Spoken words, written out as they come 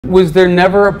Was there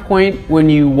never a point when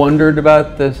you wondered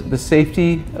about the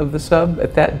safety of the sub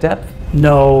at that depth?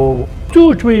 No.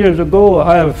 2 or 3 years ago,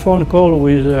 I had a phone call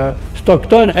with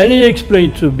Stockton, and he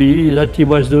explained to me that he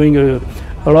was doing a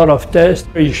lot of tests.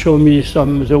 He showed me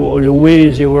the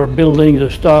ways they were building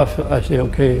the stuff. I said,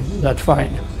 okay, that's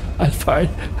fine. That's fine.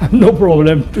 I have no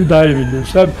problem to dive in the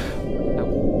sub.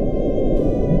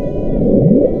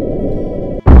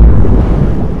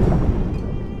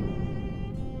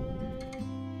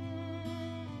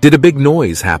 Did a big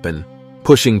noise happen,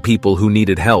 pushing people who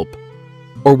needed help?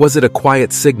 Or was it a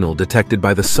quiet signal detected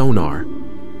by the sonar?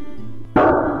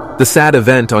 The sad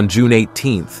event on June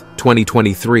 18th,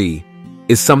 2023,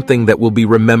 is something that will be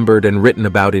remembered and written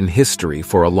about in history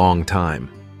for a long time.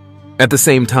 At the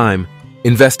same time,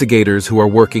 investigators who are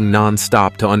working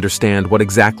non-stop to understand what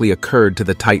exactly occurred to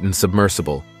the Titan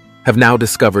submersible have now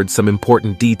discovered some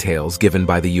important details given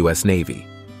by the U.S. Navy.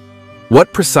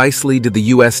 What precisely did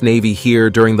the U.S. Navy hear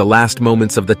during the last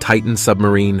moments of the Titan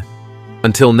submarine?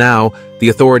 Until now, the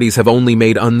authorities have only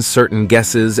made uncertain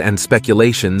guesses and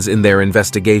speculations in their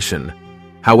investigation.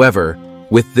 However,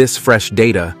 with this fresh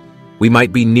data, we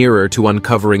might be nearer to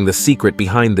uncovering the secret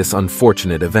behind this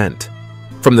unfortunate event.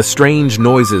 From the strange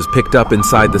noises picked up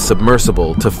inside the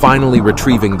submersible to finally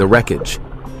retrieving the wreckage,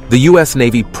 the U.S.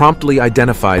 Navy promptly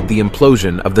identified the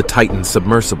implosion of the Titan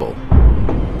submersible.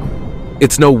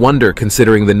 It's no wonder,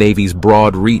 considering the Navy's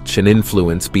broad reach and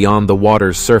influence beyond the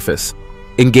water's surface,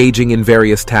 engaging in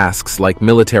various tasks like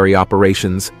military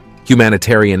operations,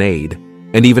 humanitarian aid,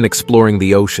 and even exploring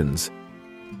the oceans.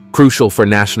 Crucial for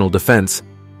national defense,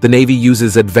 the Navy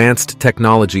uses advanced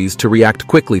technologies to react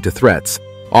quickly to threats,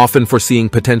 often foreseeing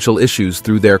potential issues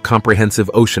through their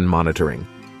comprehensive ocean monitoring.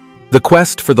 The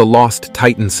quest for the lost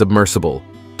Titan submersible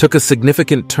took a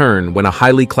significant turn when a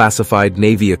highly classified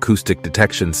Navy acoustic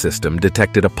detection system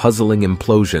detected a puzzling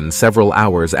implosion several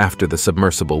hours after the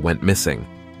submersible went missing.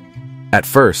 At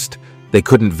first, they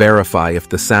couldn't verify if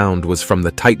the sound was from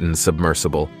the Titan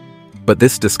submersible, but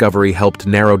this discovery helped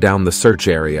narrow down the search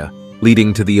area,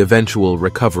 leading to the eventual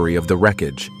recovery of the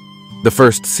wreckage. The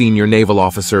first senior naval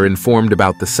officer informed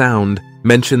about the sound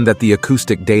mentioned that the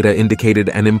acoustic data indicated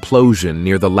an implosion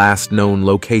near the last known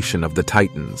location of the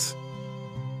Titans.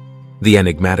 The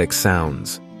enigmatic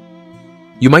sounds.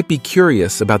 You might be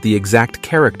curious about the exact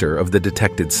character of the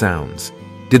detected sounds.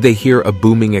 Did they hear a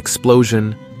booming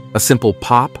explosion, a simple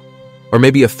pop, or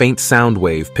maybe a faint sound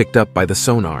wave picked up by the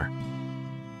sonar?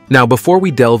 Now, before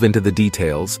we delve into the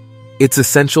details, it's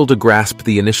essential to grasp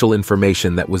the initial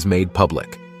information that was made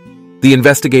public. The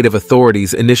investigative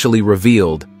authorities initially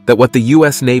revealed that what the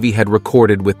U.S. Navy had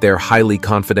recorded with their highly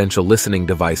confidential listening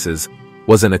devices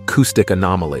was an acoustic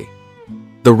anomaly.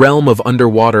 The realm of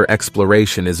underwater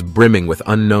exploration is brimming with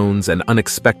unknowns and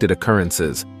unexpected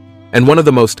occurrences, and one of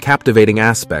the most captivating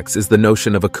aspects is the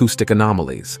notion of acoustic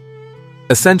anomalies.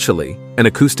 Essentially, an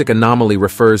acoustic anomaly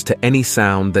refers to any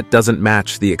sound that doesn't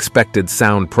match the expected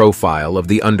sound profile of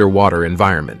the underwater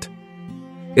environment.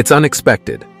 It's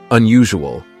unexpected,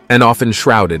 unusual, and often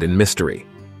shrouded in mystery.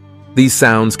 These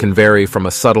sounds can vary from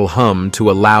a subtle hum to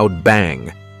a loud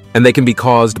bang, and they can be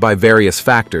caused by various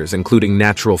factors including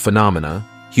natural phenomena,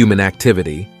 human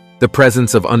activity, the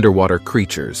presence of underwater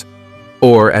creatures,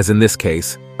 or, as in this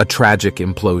case, a tragic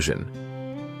implosion.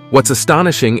 What's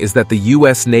astonishing is that the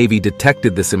U.S. Navy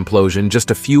detected this implosion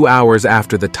just a few hours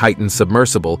after the Titan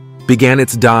submersible began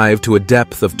its dive to a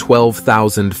depth of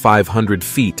 12,500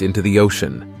 feet into the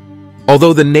ocean.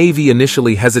 Although the Navy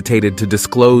initially hesitated to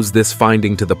disclose this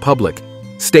finding to the public,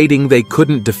 stating they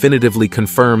couldn't definitively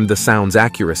confirm the sound's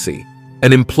accuracy,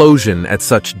 an implosion at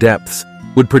such depths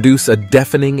would produce a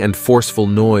deafening and forceful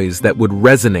noise that would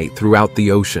resonate throughout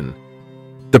the ocean.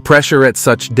 The pressure at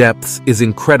such depths is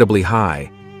incredibly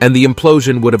high, and the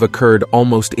implosion would have occurred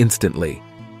almost instantly,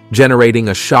 generating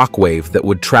a shockwave that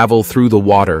would travel through the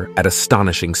water at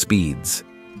astonishing speeds.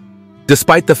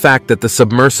 Despite the fact that the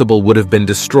submersible would have been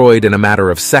destroyed in a matter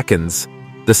of seconds,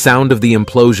 the sound of the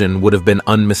implosion would have been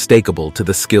unmistakable to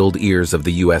the skilled ears of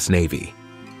the U.S. Navy.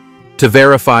 To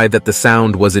verify that the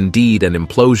sound was indeed an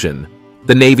implosion,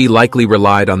 the Navy likely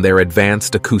relied on their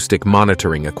advanced acoustic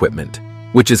monitoring equipment,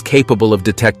 which is capable of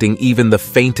detecting even the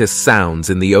faintest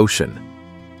sounds in the ocean.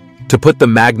 To put the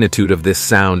magnitude of this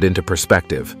sound into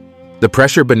perspective, the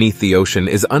pressure beneath the ocean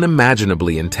is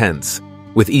unimaginably intense,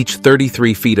 with each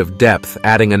 33 feet of depth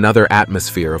adding another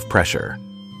atmosphere of pressure.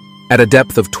 At a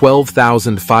depth of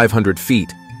 12,500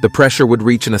 feet, the pressure would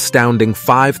reach an astounding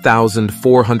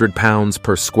 5,400 pounds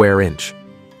per square inch.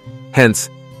 Hence,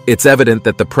 it's evident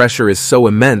that the pressure is so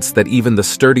immense that even the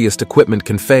sturdiest equipment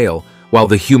can fail, while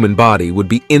the human body would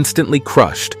be instantly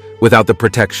crushed without the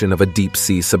protection of a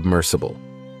deep-sea submersible.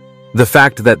 The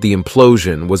fact that the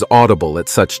implosion was audible at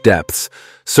such depths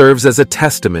serves as a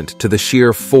testament to the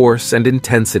sheer force and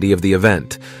intensity of the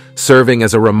event, serving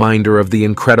as a reminder of the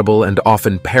incredible and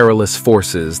often perilous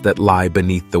forces that lie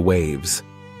beneath the waves.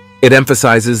 It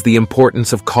emphasizes the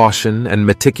importance of caution and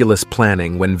meticulous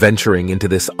planning when venturing into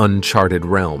this uncharted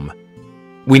realm.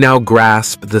 We now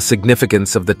grasp the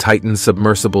significance of the Titan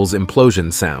submersible's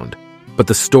implosion sound, but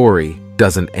the story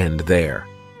doesn't end there.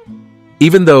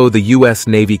 Even though the U.S.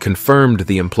 Navy confirmed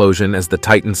the implosion as the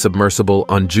Titan submersible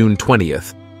on June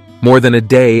 20th, more than a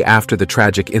day after the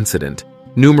tragic incident,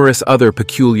 numerous other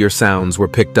peculiar sounds were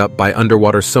picked up by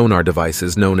underwater sonar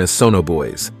devices known as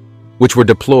sonobuoys, which were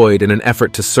deployed in an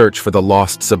effort to search for the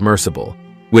lost submersible,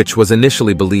 which was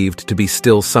initially believed to be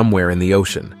still somewhere in the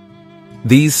ocean.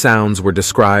 These sounds were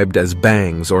described as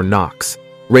bangs or knocks,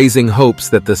 raising hopes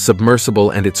that the submersible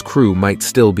and its crew might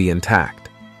still be intact.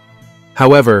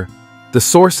 However, the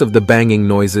source of the banging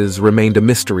noises remained a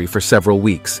mystery for several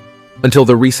weeks, until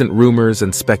the recent rumors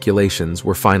and speculations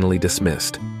were finally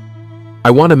dismissed.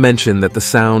 I want to mention that the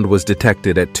sound was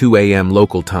detected at 2 a.m.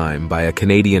 local time by a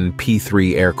Canadian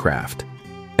P-3 aircraft.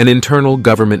 An internal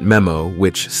government memo,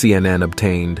 which CNN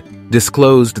obtained,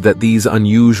 disclosed that these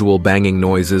unusual banging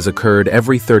noises occurred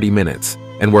every 30 minutes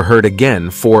and were heard again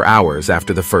 4 hours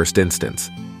after the first instance.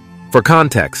 For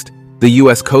context, the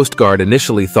U.S. Coast Guard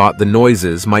initially thought the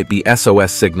noises might be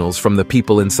SOS signals from the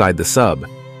people inside the sub,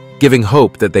 giving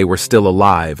hope that they were still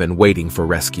alive and waiting for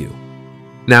rescue.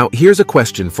 Now, here's a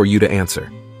question for you to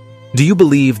answer. Do you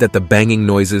believe that the banging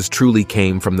noises truly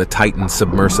came from the Titan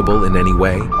submersible in any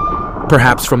way?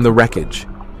 Perhaps from the wreckage?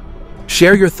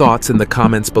 Share your thoughts in the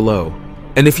comments below,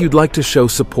 and if you'd like to show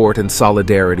support and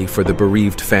solidarity for the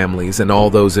bereaved families and all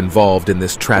those involved in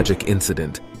this tragic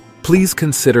incident, please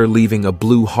consider leaving a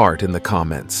blue heart in the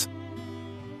comments.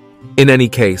 In any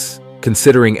case,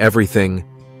 considering everything,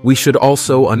 we should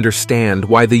also understand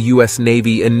why the U.S.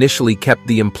 Navy initially kept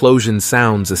the implosion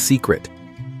sounds a secret.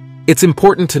 It's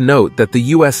important to note that the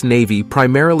U.S. Navy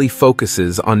primarily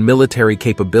focuses on military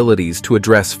capabilities to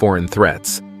address foreign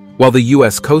threats, while the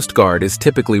U.S. Coast Guard is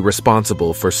typically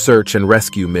responsible for search and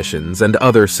rescue missions and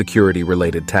other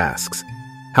security-related tasks.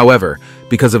 However,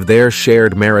 because of their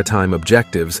shared maritime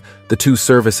objectives, the two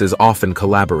services often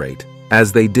collaborate,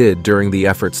 as they did during the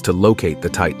efforts to locate the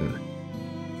Titan.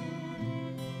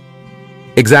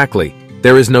 Exactly,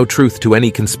 there is no truth to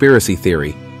any conspiracy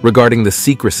theory regarding the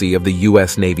secrecy of the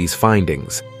U.S. Navy's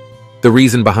findings. The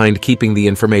reason behind keeping the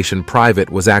information private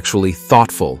was actually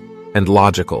thoughtful and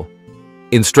logical.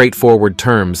 In straightforward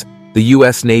terms, the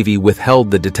U.S. Navy withheld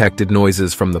the detected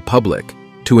noises from the public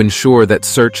to ensure that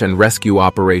search and rescue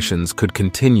operations could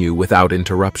continue without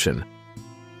interruption.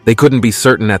 They couldn't be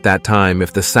certain at that time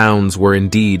if the sounds were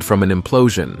indeed from an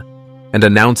implosion, and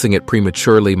announcing it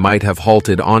prematurely might have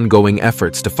halted ongoing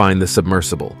efforts to find the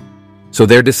submersible. So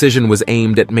their decision was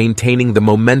aimed at maintaining the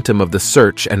momentum of the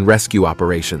search and rescue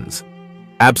operations.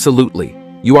 Absolutely,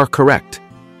 you are correct.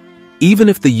 Even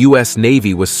if the U.S.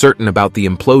 Navy was certain about the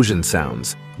implosion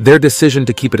sounds, their decision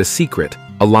to keep it a secret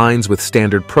aligns with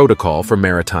standard protocol for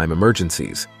maritime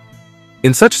emergencies.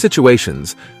 In such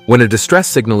situations, when a distress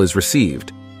signal is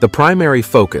received, the primary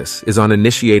focus is on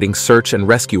initiating search and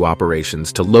rescue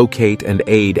operations to locate and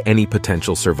aid any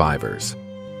potential survivors.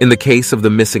 In the case of the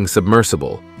missing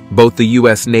submersible, both the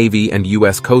U.S. Navy and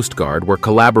U.S. Coast Guard were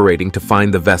collaborating to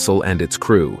find the vessel and its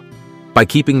crew. By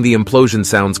keeping the implosion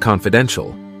sounds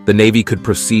confidential, the Navy could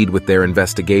proceed with their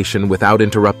investigation without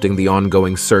interrupting the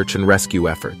ongoing search and rescue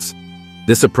efforts.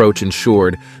 This approach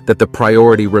ensured that the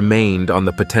priority remained on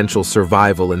the potential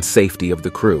survival and safety of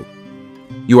the crew.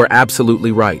 You are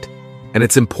absolutely right, and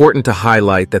it's important to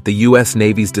highlight that the U.S.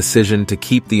 Navy's decision to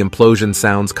keep the implosion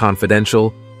sounds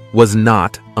confidential was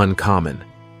not uncommon.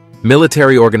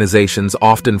 Military organizations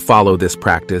often follow this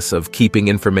practice of keeping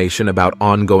information about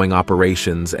ongoing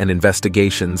operations and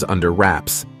investigations under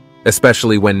wraps,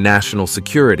 especially when national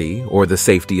security or the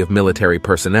safety of military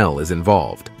personnel is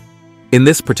involved. In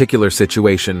this particular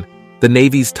situation, the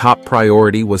Navy's top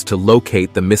priority was to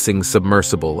locate the missing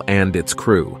submersible and its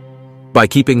crew. By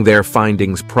keeping their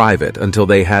findings private until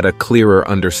they had a clearer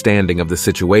understanding of the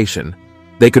situation,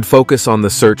 they could focus on the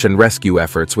search and rescue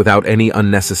efforts without any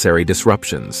unnecessary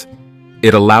disruptions.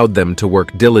 It allowed them to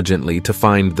work diligently to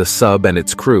find the sub and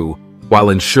its crew, while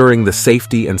ensuring the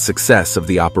safety and success of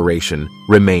the operation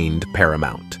remained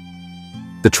paramount.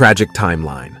 The tragic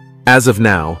timeline. As of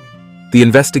now, the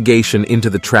investigation into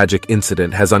the tragic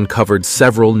incident has uncovered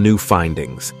several new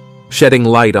findings, shedding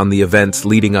light on the events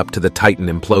leading up to the Titan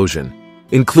implosion,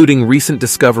 including recent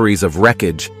discoveries of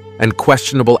wreckage and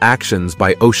questionable actions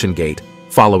by Oceangate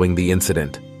following the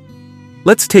incident.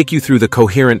 Let's take you through the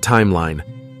coherent timeline,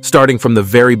 starting from the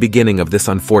very beginning of this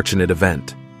unfortunate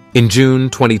event. In June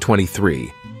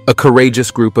 2023, a courageous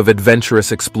group of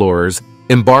adventurous explorers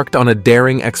embarked on a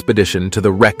daring expedition to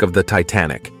the wreck of the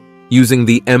Titanic, using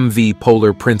the MV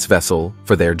Polar Prince vessel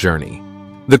for their journey.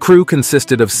 The crew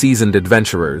consisted of seasoned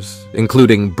adventurers,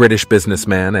 including British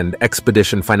businessman and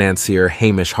expedition financier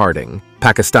Hamish Harding,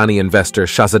 Pakistani investor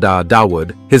Shahzada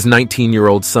Dawood, his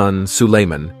 19-year-old son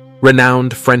Suleiman,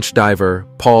 renowned French diver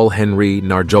Paul-Henri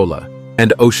Narjola,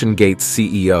 and Oceangate's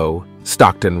CEO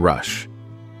Stockton Rush.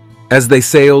 As they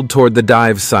sailed toward the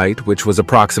dive site, which was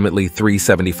approximately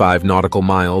 375 nautical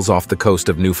miles off the coast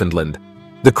of Newfoundland,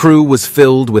 the crew was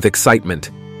filled with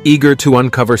excitement, eager to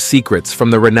uncover secrets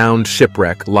from the renowned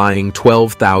shipwreck lying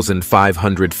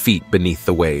 12,500 feet beneath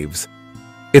the waves.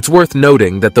 It's worth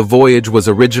noting that the voyage was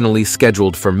originally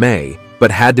scheduled for May, but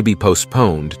had to be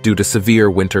postponed due to severe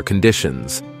winter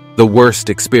conditions, the worst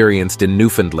experienced in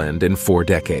Newfoundland in 4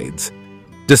 decades.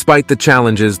 Despite the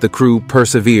challenges, the crew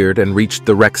persevered and reached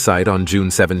the wreck site on June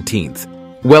 17th,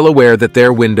 well aware that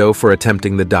their window for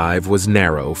attempting the dive was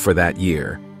narrow for that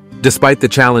year. Despite the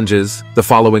challenges, the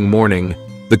following morning,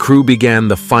 the crew began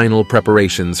the final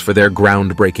preparations for their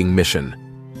groundbreaking mission.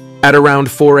 At around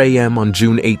 4 a.m. on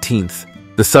June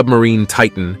 18th, the submarine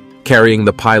Titan, carrying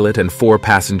the pilot and 4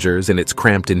 passengers in its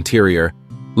cramped interior,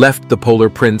 left the Polar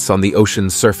Prince on the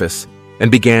ocean's surface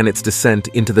and began its descent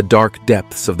into the dark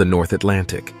depths of the North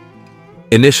Atlantic.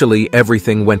 Initially,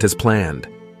 everything went as planned.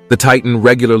 The Titan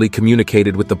regularly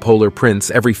communicated with the Polar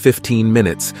Prince every 15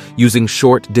 minutes using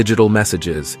short digital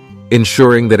messages,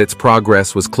 ensuring that its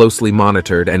progress was closely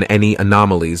monitored and any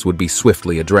anomalies would be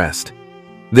swiftly addressed.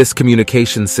 This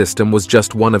communication system was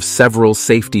just one of several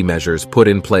safety measures put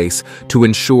in place to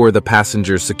ensure the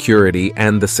passengers' security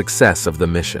and the success of the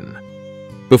mission.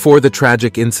 Before the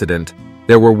tragic incident,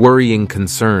 there were worrying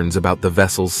concerns about the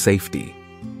vessel's safety.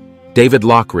 David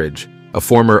Lockridge, a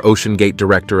former Oceangate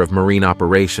director of marine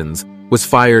operations, was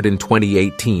fired in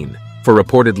 2018 for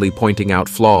reportedly pointing out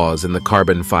flaws in the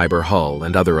carbon fiber hull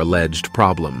and other alleged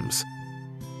problems.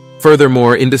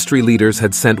 Furthermore, industry leaders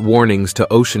had sent warnings to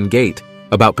Oceangate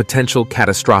about potential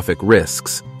catastrophic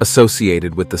risks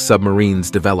associated with the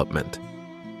submarine's development.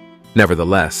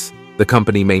 Nevertheless, the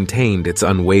company maintained its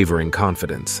unwavering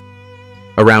confidence.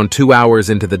 Around 2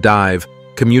 hours into the dive,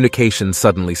 communication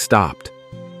suddenly stopped.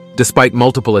 Despite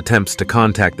multiple attempts to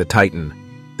contact the Titan,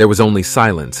 there was only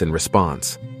silence in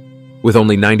response. With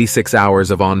only 96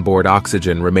 hours of onboard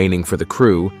oxygen remaining for the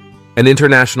crew, an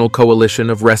international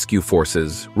coalition of rescue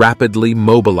forces rapidly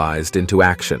mobilized into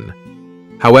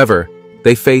action. However,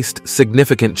 they faced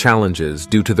significant challenges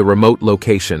due to the remote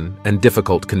location and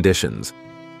difficult conditions.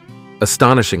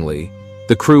 Astonishingly,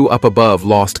 the crew up above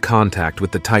lost contact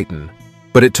with the Titan,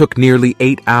 but it took nearly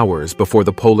 8 hours before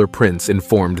the Polar Prince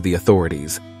informed the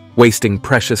authorities, wasting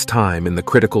precious time in the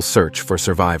critical search for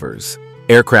survivors.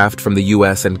 Aircraft from the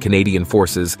U.S. and Canadian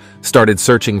forces started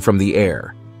searching from the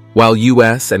air, while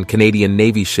U.S. and Canadian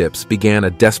Navy ships began a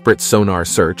desperate sonar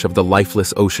search of the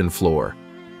lifeless ocean floor.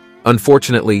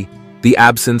 Unfortunately, the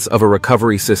absence of a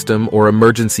recovery system or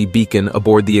emergency beacon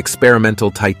aboard the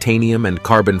experimental titanium and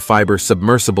carbon fiber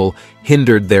submersible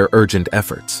hindered their urgent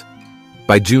efforts.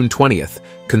 By June 20th,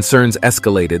 concerns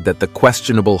escalated that the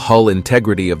questionable hull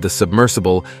integrity of the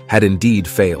submersible had indeed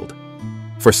failed.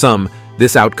 For some,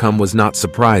 this outcome was not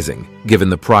surprising, given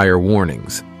the prior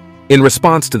warnings. In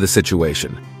response to the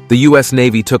situation, the U.S.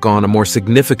 Navy took on a more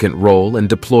significant role and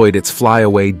deployed its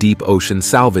Flyaway Deep Ocean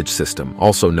Salvage System,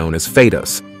 also known as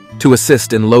FADOS, to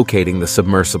assist in locating the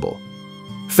submersible.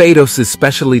 FADOS is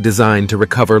specially designed to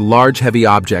recover large heavy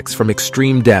objects from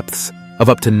extreme depths of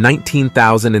up to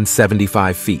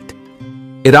 19,075 feet.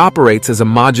 It operates as a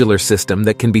modular system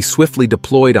that can be swiftly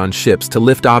deployed on ships to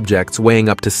lift objects weighing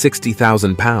up to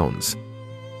 60,000 pounds.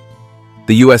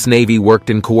 The U.S. Navy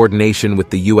worked in coordination with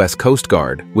the U.S. Coast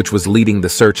Guard, which was leading the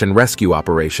search and rescue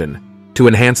operation, to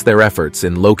enhance their efforts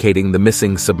in locating the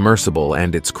missing submersible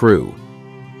and its crew.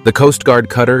 The Coast Guard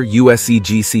cutter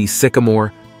USEGC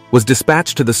Sycamore was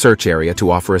dispatched to the search area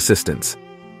to offer assistance.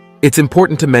 It's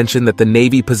important to mention that the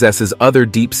Navy possesses other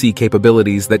deep-sea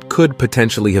capabilities that could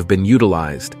potentially have been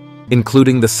utilized,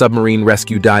 including the Submarine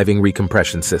Rescue Diving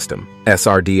Recompression System,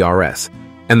 SRDRS,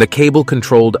 and the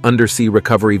Cable-Controlled Undersea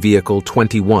Recovery Vehicle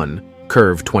 21,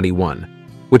 Curve 21,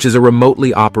 which is a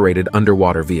remotely operated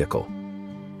underwater vehicle.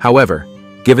 However,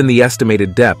 given the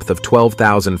estimated depth of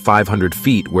 12,500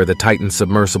 feet where the Titan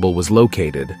submersible was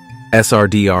located,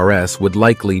 SRDRS would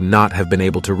likely not have been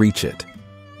able to reach it.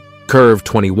 Curve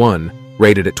 21,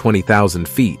 rated at 20,000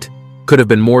 feet, could have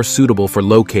been more suitable for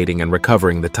locating and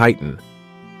recovering the Titan.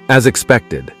 As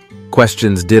expected,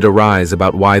 questions did arise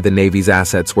about why the Navy's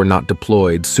assets were not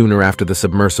deployed sooner after the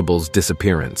submersible's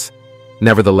disappearance.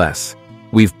 Nevertheless,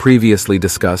 we've previously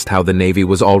discussed how the Navy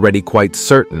was already quite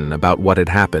certain about what had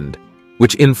happened,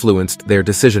 which influenced their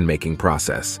decision-making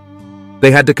process.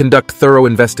 They had to conduct thorough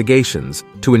investigations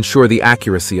to ensure the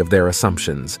accuracy of their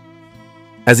assumptions.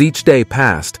 As each day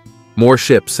passed, more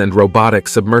ships and robotic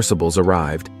submersibles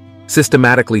arrived,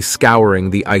 systematically scouring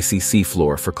the icy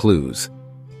seafloor for clues.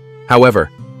 However,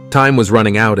 time was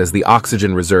running out as the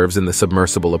oxygen reserves in the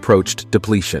submersible approached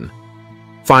depletion.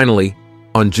 Finally,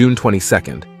 on June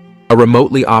 22nd, a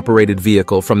remotely operated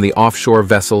vehicle from the offshore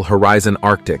vessel Horizon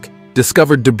Arctic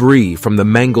discovered debris from the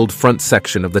mangled front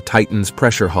section of the Titan's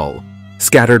pressure hull,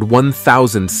 scattered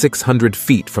 1,600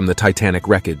 feet from the Titanic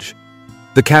wreckage.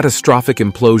 The catastrophic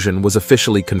implosion was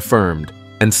officially confirmed,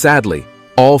 and sadly,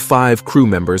 all 5 crew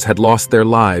members had lost their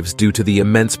lives due to the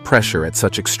immense pressure at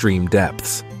such extreme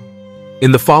depths.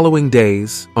 In the following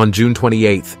days, on June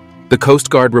 28th, the Coast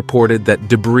Guard reported that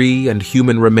debris and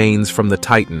human remains from the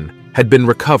Titan had been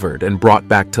recovered and brought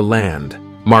back to land,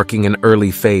 marking an early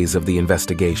phase of the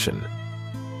investigation.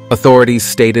 Authorities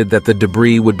stated that the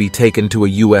debris would be taken to a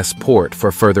U.S. port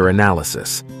for further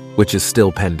analysis, which is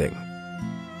still pending.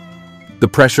 The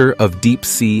pressure of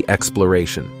deep-sea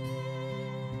exploration.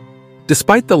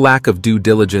 Despite the lack of due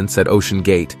diligence at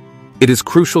Oceangate, it is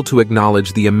crucial to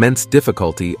acknowledge the immense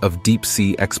difficulty of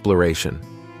deep-sea exploration.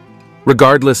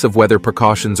 Regardless of whether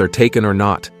precautions are taken or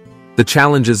not, the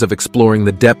challenges of exploring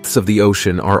the depths of the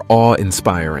ocean are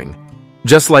awe-inspiring.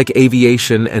 Just like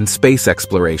aviation and space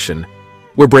exploration,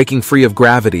 where breaking free of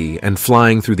gravity and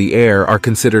flying through the air are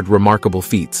considered remarkable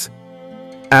feats.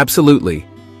 Absolutely,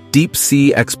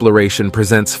 deep-sea exploration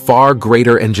presents far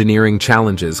greater engineering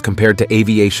challenges compared to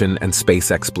aviation and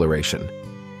space exploration.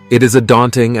 It is a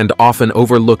daunting and often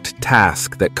overlooked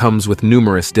task that comes with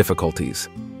numerous difficulties.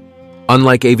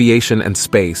 Unlike aviation and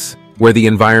space, where the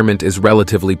environment is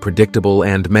relatively predictable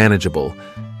and manageable,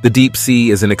 the deep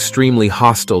sea is an extremely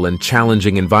hostile and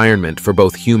challenging environment for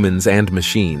both humans and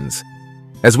machines.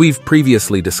 As we've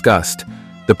previously discussed,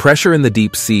 the pressure in the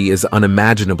deep sea is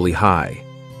unimaginably high.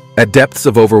 At depths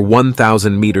of over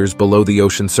 1,000 meters below the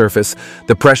ocean surface,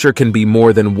 the pressure can be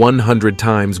more than 100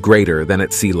 times greater than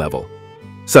at sea level.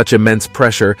 Such immense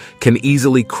pressure can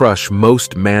easily crush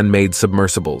most man-made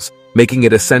submersibles, making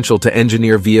it essential to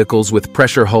engineer vehicles with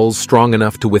pressure hulls strong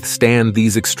enough to withstand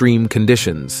these extreme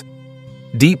conditions.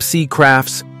 Deep-sea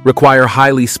crafts require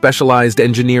highly specialized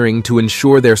engineering to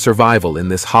ensure their survival in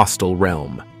this hostile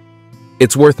realm.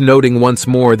 It's worth noting once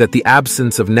more that the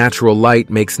absence of natural light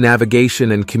makes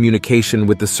navigation and communication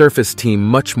with the surface team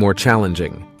much more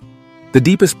challenging. The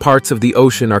deepest parts of the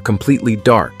ocean are completely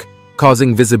dark,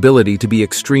 causing visibility to be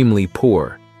extremely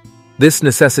poor. This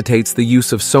necessitates the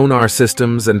use of sonar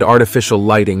systems and artificial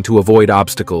lighting to avoid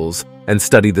obstacles and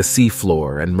study the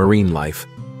seafloor and marine life.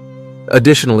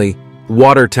 Additionally,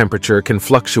 water temperature can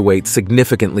fluctuate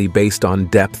significantly based on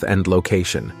depth and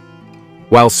location.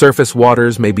 While surface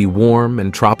waters may be warm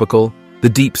and tropical, the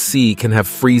deep sea can have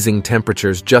freezing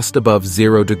temperatures just above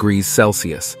 0 degrees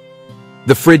Celsius.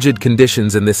 The frigid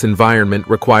conditions in this environment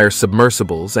require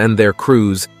submersibles and their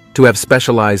crews to have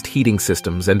specialized heating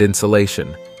systems and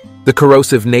insulation. The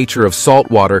corrosive nature of salt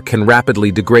water can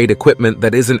rapidly degrade equipment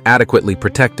that isn't adequately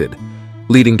protected,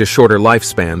 leading to shorter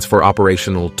lifespans for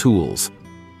operational tools.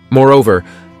 Moreover,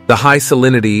 the high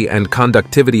salinity and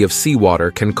conductivity of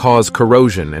seawater can cause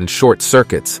corrosion and short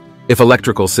circuits if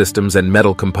electrical systems and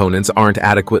metal components aren't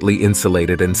adequately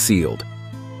insulated and sealed.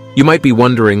 You might be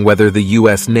wondering whether the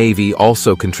U.S. Navy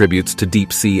also contributes to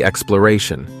deep-sea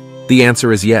exploration. The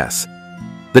answer is yes.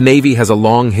 The Navy has a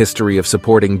long history of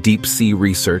supporting deep-sea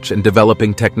research and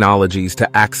developing technologies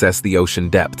to access the ocean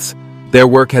depths. Their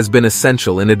work has been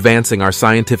essential in advancing our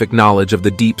scientific knowledge of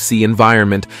the deep-sea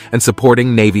environment and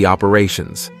supporting Navy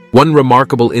operations. One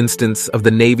remarkable instance of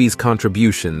the Navy's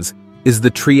contributions is the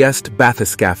Trieste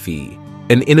bathyscaphe,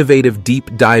 an innovative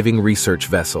deep-diving research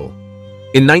vessel.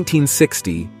 In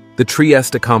 1960, the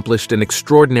Trieste accomplished an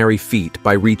extraordinary feat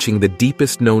by reaching the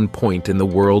deepest known point in the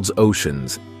world's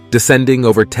oceans, descending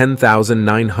over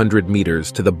 10,900 meters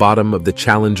to the bottom of the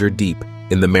Challenger Deep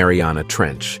in the Mariana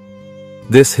Trench.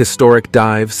 This historic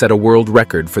dive set a world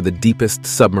record for the deepest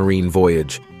submarine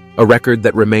voyage, a record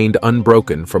that remained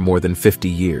unbroken for more than 50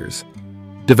 years.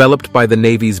 Developed by the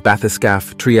Navy's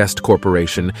Bathyscaphe Trieste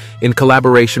Corporation in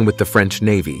collaboration with the French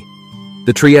Navy,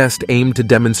 the Trieste aimed to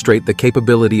demonstrate the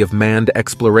capability of manned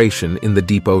exploration in the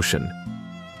deep ocean.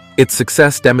 Its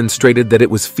success demonstrated that it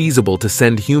was feasible to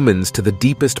send humans to the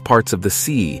deepest parts of the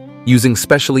sea using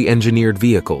specially engineered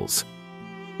vehicles.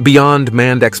 Beyond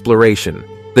manned exploration,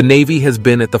 The Navy has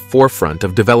been at the forefront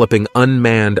of developing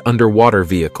unmanned underwater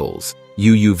vehicles,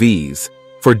 UUVs,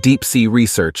 for deep-sea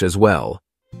research as well.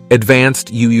 Advanced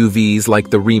UUVs like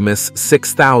the Remus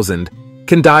 6000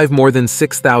 can dive more than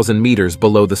 6,000 meters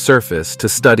below the surface to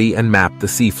study and map the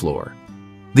seafloor.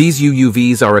 These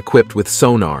UUVs are equipped with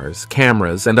sonars,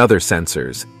 cameras, and other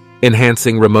sensors,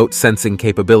 enhancing remote sensing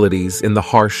capabilities in the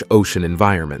harsh ocean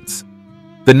environments.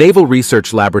 The Naval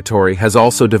Research Laboratory has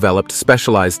also developed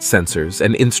specialized sensors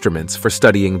and instruments for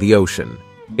studying the ocean,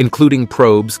 including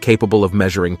probes capable of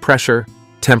measuring pressure,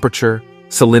 temperature,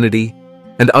 salinity,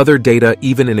 and other data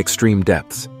even in extreme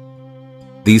depths.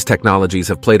 These technologies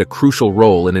have played a crucial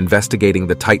role in investigating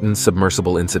the Titan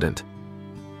submersible incident.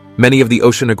 Many of the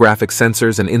oceanographic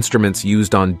sensors and instruments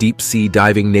used on deep-sea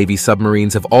diving Navy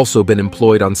submarines have also been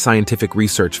employed on scientific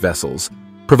research vessels,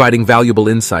 providing valuable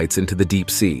insights into the deep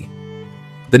sea.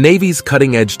 The Navy's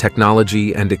cutting-edge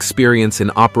technology and experience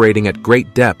in operating at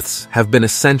great depths have been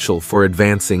essential for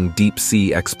advancing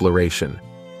deep-sea exploration.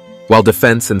 While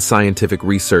defense and scientific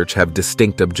research have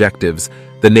distinct objectives,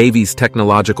 the Navy's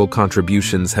technological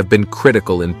contributions have been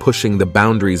critical in pushing the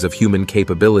boundaries of human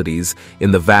capabilities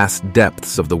in the vast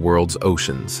depths of the world's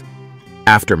oceans.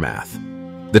 Aftermath.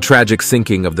 The tragic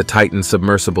sinking of the Titan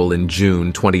submersible in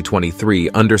June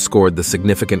 2023 underscored the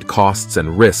significant costs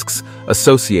and risks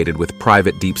associated with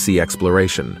private deep-sea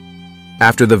exploration.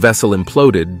 After the vessel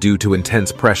imploded due to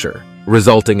intense pressure,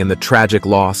 resulting in the tragic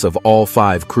loss of all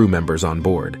 5 crew members on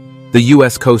board, the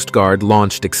U.S. Coast Guard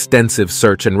launched extensive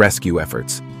search and rescue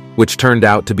efforts, which turned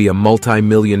out to be a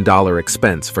multi-million-dollar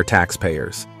expense for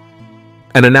taxpayers.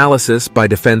 An analysis by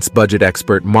defense budget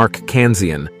expert Mark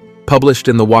Kanzian, published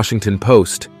in the Washington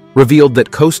Post, revealed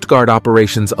that Coast Guard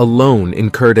operations alone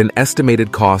incurred an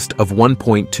estimated cost of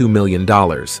 $1.2 million,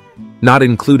 not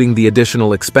including the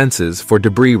additional expenses for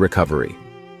debris recovery.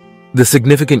 The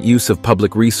significant use of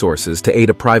public resources to aid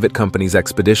a private company's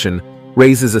expedition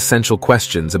raises essential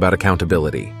questions about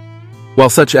accountability. While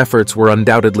such efforts were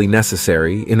undoubtedly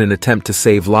necessary in an attempt to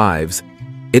save lives,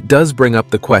 it does bring up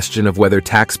the question of whether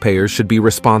taxpayers should be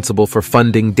responsible for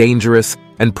funding dangerous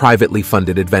and privately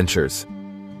funded adventures.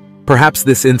 Perhaps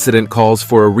this incident calls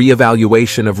for a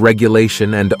reevaluation of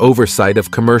regulation and oversight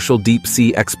of commercial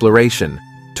deep-sea exploration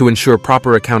to ensure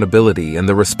proper accountability and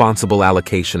the responsible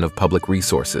allocation of public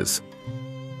resources.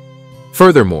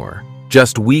 Furthermore,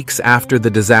 just weeks after the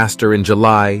disaster in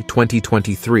July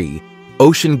 2023,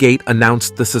 Oceangate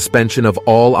announced the suspension of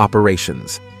all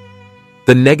operations.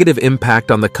 The negative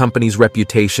impact on the company's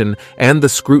reputation and the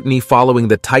scrutiny following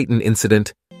the Titan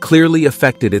incident clearly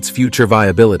affected its future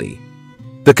viability.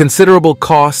 The considerable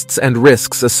costs and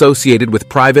risks associated with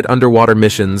private underwater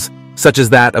missions, such as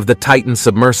that of the Titan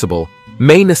submersible,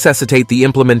 may necessitate the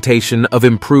implementation of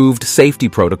improved safety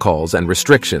protocols and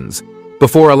restrictions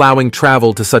before allowing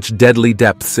travel to such deadly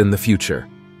depths in the future.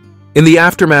 In the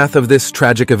aftermath of this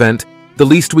tragic event, the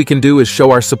least we can do is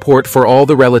show our support for all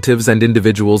the relatives and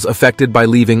individuals affected by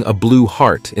leaving a blue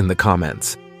heart in the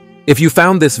comments. If you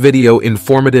found this video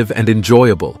informative and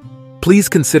enjoyable, please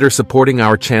consider supporting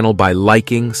our channel by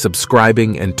liking,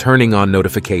 subscribing, and turning on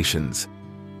notifications.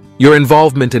 Your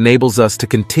involvement enables us to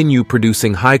continue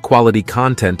producing high-quality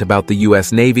content about the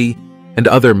U.S. Navy and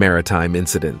other maritime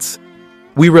incidents.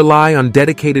 We rely on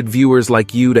dedicated viewers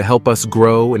like you to help us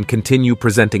grow and continue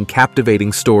presenting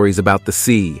captivating stories about the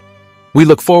sea. We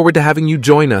look forward to having you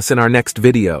join us in our next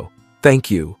video.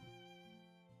 Thank you.